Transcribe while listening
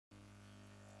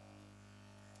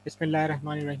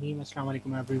Bismillahirrahmanirrahim. Assalamu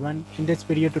alaikum everyone. In this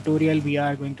video tutorial, we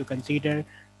are going to consider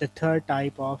the third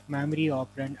type of memory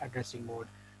operand addressing mode.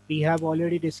 We have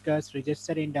already discussed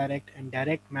register indirect and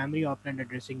direct memory operand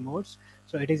addressing modes.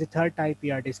 So it is a third type we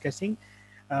are discussing.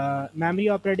 Memory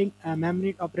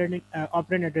operand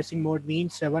addressing mode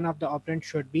means one of the operands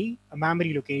should be a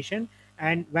memory location.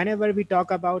 And whenever we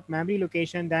talk about memory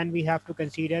location, then we have to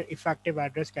consider effective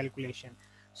address calculation.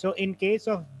 So in case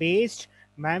of based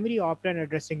memory operand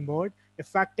addressing mode,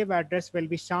 effective address will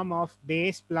be sum of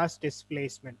base plus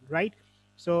displacement, right?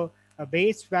 So a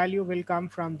base value will come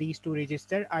from these two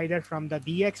registers, either from the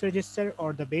BX register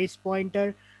or the base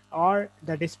pointer, or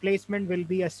the displacement will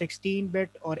be a 16-bit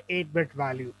or 8-bit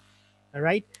value. All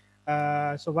right.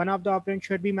 So one of the operands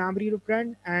should be memory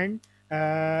operand, and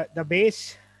the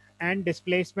base and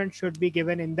displacement should be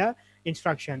given in the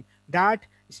instruction. That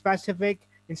specific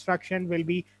instruction will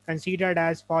be considered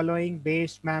as following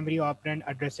base memory operand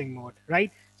addressing mode,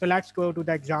 right? So let's go to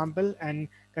the example and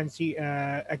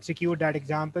execute that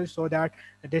example so that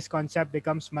this concept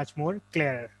becomes much more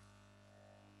clearer.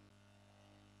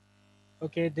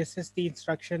 Okay, this is the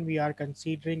instruction we are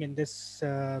considering in this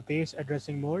base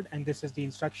addressing mode, and this is the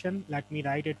instruction. Let me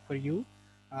write it for you.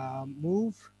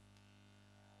 Move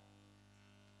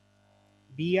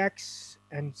bx,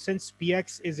 and since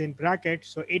bx is in bracket,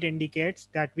 so it indicates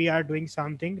that we are doing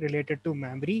something related to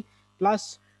memory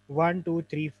plus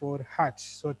 1234 hertz.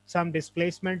 So some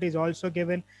displacement is also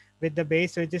given with the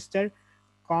base register,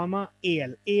 comma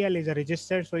al is a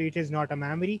register, so it is not a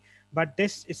memory, but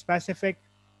this specific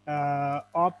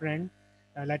operand,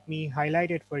 let me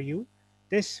highlight it for you.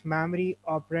 This memory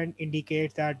operand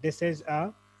indicates that this is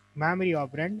a memory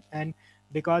operand, and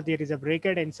because there is a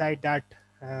bracket inside that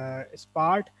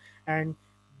part, and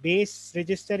base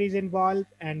register is involved,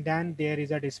 and then there is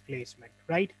a displacement,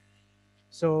 right?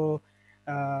 So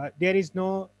there is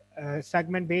no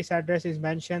segment base address is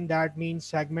mentioned. That means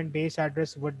segment base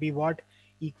address would be what?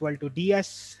 Equal to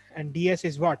ds, and ds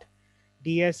is what?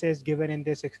 Ds is given in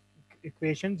this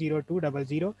equation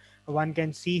 0200. One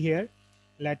can see here.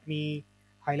 Let me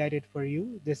highlight it for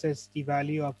you. This is the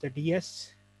value of the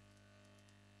ds.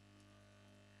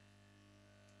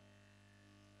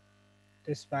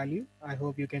 This value, I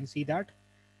hope you can see that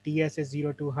ds is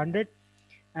 0200.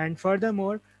 And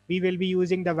furthermore, we will be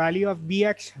using the value of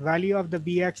bx. Value of the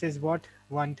bx is what?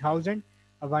 1000,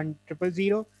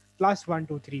 1000 plus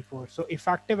 1234. So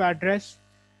effective address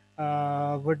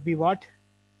would be what?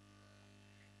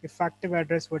 Effective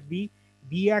address would be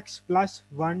bx plus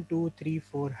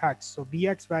 1234 hex. So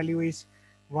bx value is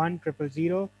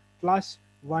 1000 plus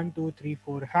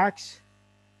 1234 hex.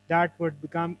 That would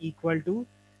become equal to,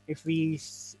 if we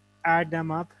add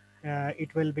them up,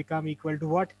 it will become equal to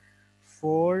what?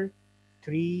 4,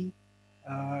 3,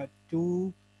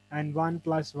 2, and 1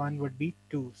 plus 1 would be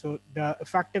 2. So the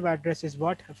effective address is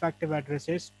what? Effective address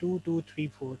is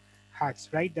 2234 hex,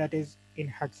 right? That is in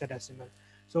hexadecimal.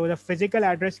 So the physical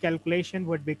address calculation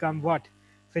would become what?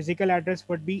 Physical address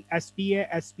would be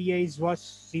SPA is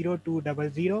was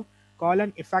 0200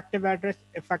 colon effective address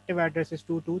is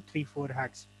 2234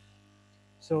 hex.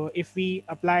 So if we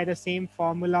apply the same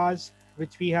formulas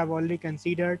which we have already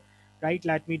considered, right?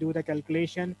 Let me do the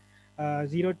calculation.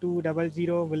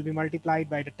 0200 will be multiplied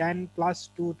by the 10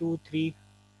 plus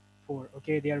 2234.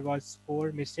 Okay, there was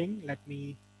 4 missing. Let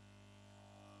me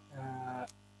uh,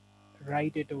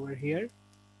 write it over here.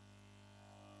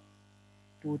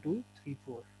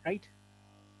 2234, right?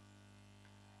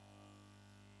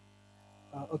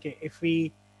 Okay, if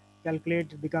we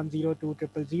calculate, it becomes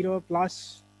 02000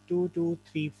 plus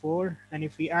 2234, and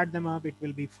if we add them up, it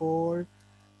will be 4.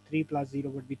 3 plus 0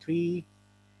 would be 3,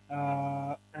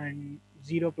 and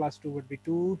 0 plus 2 would be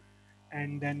 2,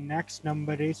 and then next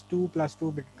number is 2 plus 2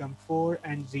 would become 4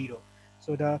 and 0.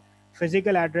 So the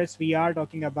physical address we are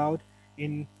talking about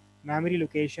in memory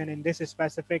location in this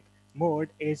specific mode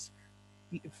is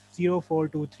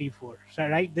 04234. So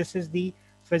right, this is the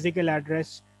physical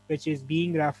address which is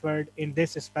being referred in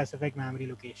this specific memory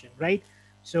location, right?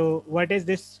 So what is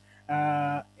this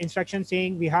instruction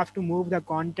saying? We have to move the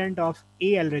content of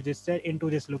AL register into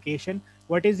this location.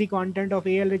 What is the content of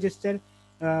AL register?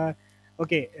 uh,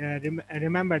 okay,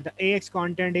 remember the AX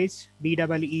content is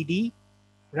BEED,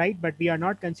 right? But we are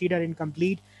not considering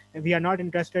complete. We are not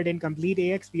interested in complete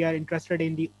AX. We are interested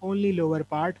in the only lower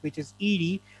part, which is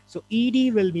ED. So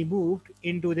ED will be moved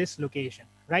into this location,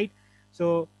 right?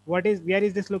 So where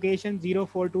is this location?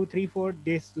 04234.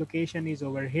 This location is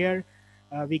over here.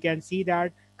 We can see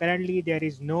that currently there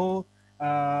is no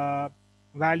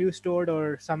value stored,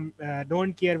 or some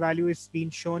don't care value is being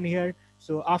shown here.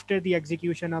 So after the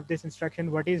execution of this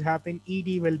instruction, what is happen?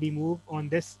 ED will be moved on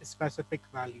this specific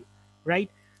value, right?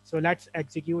 So let's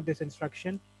execute this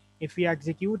instruction. If we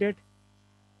execute it,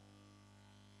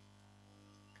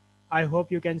 I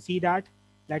hope you can see that.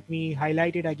 Let me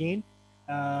highlight it again.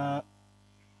 Uh,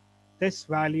 this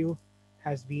value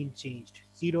has been changed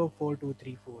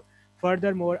 04234.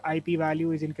 Furthermore, IP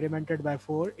value is incremented by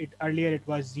 4. It earlier it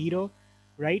was 0,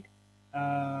 right?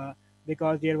 uh,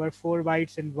 because there were 4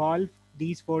 bytes involved.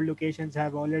 These 4 locations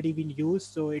have already been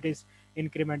used, so it is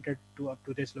incremented to up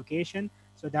to this location.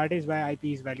 So that is why IP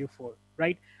is value 4,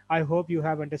 right? I hope you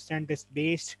have understand this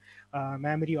based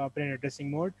memory operand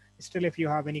addressing mode. Still, if you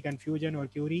have any confusion or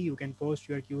query, you can post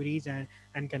your queries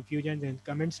and confusions in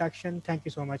comment section. Thank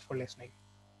you so much for listening.